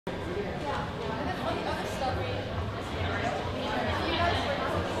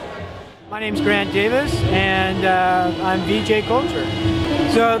My name's Grant Davis, and I'm VJ Culture.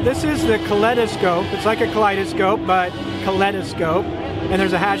 So this is the KaLEDoscope. It's like a kaleidoscope, but KaLEDoscope, and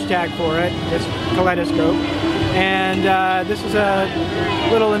there's a hashtag for it. It's KaLEDoscope, and this is a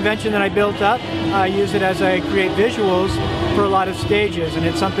little invention that I built up. I use it as I create visuals for a lot of stages, and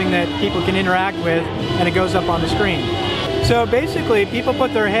it's something that people can interact with, and it goes up on the screen. So basically, people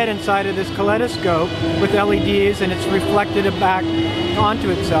put their head inside of this kaleidoscope with LEDs, and it's reflected back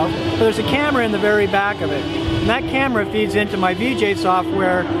onto itself. But there's a camera in the very back of it. And that camera feeds into my VJ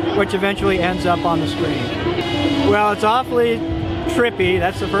software, which eventually ends up on the screen. Well, it's awfully trippy.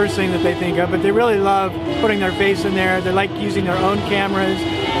 That's the first thing that they think of, but they really love putting their face in there. They like using their own cameras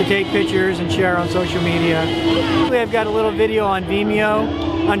to take pictures and share on social media. I've got a little video on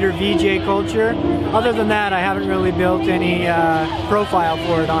Vimeo under VJ Culture. Other than that, I haven't really built any profile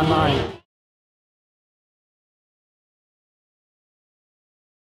for it online.